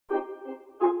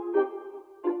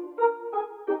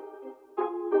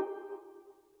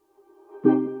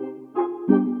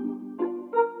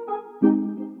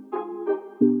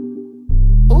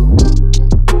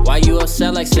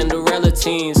upset like Cinderella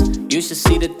teens. You should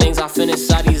see the things I fit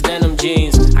inside these denim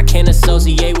jeans. I can't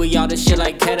associate with y'all, this shit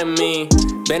like ketamine.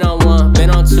 Been on one, been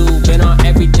on two, been on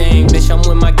everything. Bitch, I'm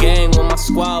with my gang, with my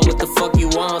squad, what the fuck you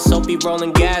want? So be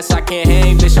rolling gas, I can't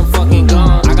hang, bitch, I'm fucking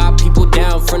gone. I got people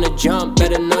down from the jump,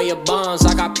 better know your bonds.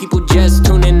 I got people just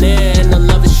tuning in, and the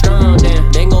love is strong.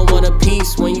 Damn, they gon' want a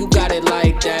piece when you got it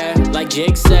like that. Like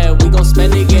Jake said, we gon'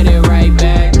 spend it, get it right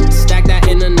back. Stack that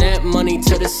internet money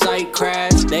till the site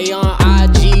crash. They on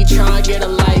IG tryna get a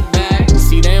like back.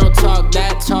 See, they don't talk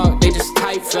that talk, they just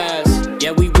type fast.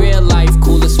 Yeah, we real life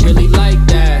cool, it's really like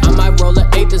that. I might roll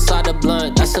an eighth inside the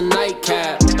blunt, that's a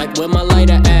nightcap. Like where my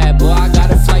lighter at, boy, I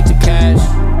got a flight to catch.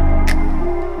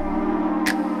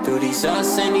 Through these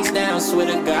ups and these downs, with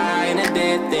a guy and a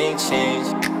dead thing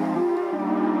changed.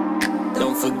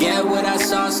 Don't forget where that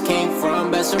sauce came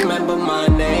from, best remember my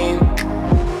name.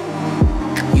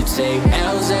 You take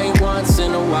L's ain't once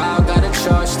in a while, gotta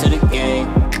charge to the game.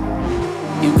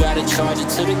 You gotta charge it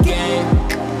to the game.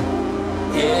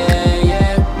 Yeah,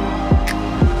 yeah.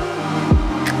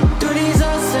 Through these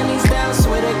ups and these downs,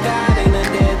 swear to God, ain't a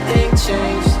dead thing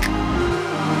changed.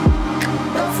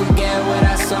 Don't forget where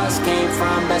that sauce came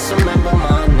from, best remember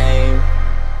my name.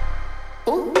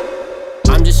 Ooh.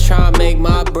 I'm just tryna make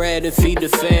my bread and feed the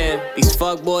fam. These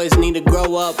fuckboys need to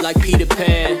grow up like Peter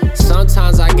Pan.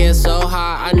 Sometimes I get so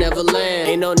high, I never land.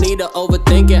 Ain't no need to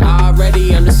overthink it, I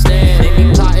already understand. They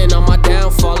be plotting on my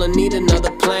downfall and need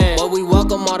another plan. But we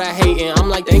welcome all that hating, I'm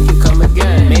like, thank you, come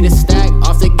again. Made a stack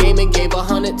off the game and gave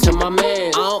 100 to my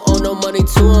man. I don't owe no money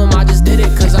to him, I just did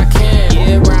it cause I can.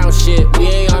 Yeah, round shit, we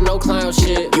ain't on no clown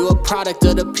shit. You a product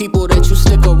of the people that you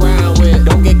stick around with.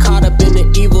 Don't get caught up in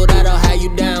the evil, that'll have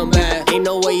you down bad. Ain't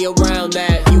no way around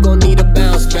that, you gon' need a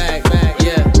bounce back,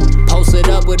 yeah. Posted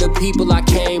up with the people I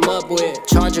came up with.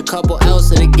 Charge a couple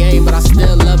else in the game, but I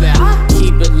still love it. I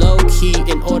keep it low key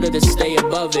in order to stay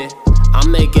above it. I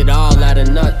make it all out of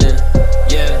nothing,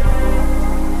 yeah.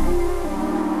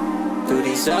 Through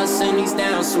these ups and these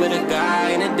downs, with a guy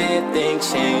and a dead thing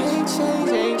changed.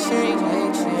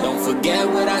 Don't forget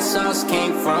where that sauce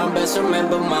came from, best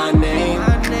remember my name.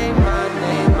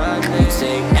 You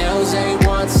take L's ain't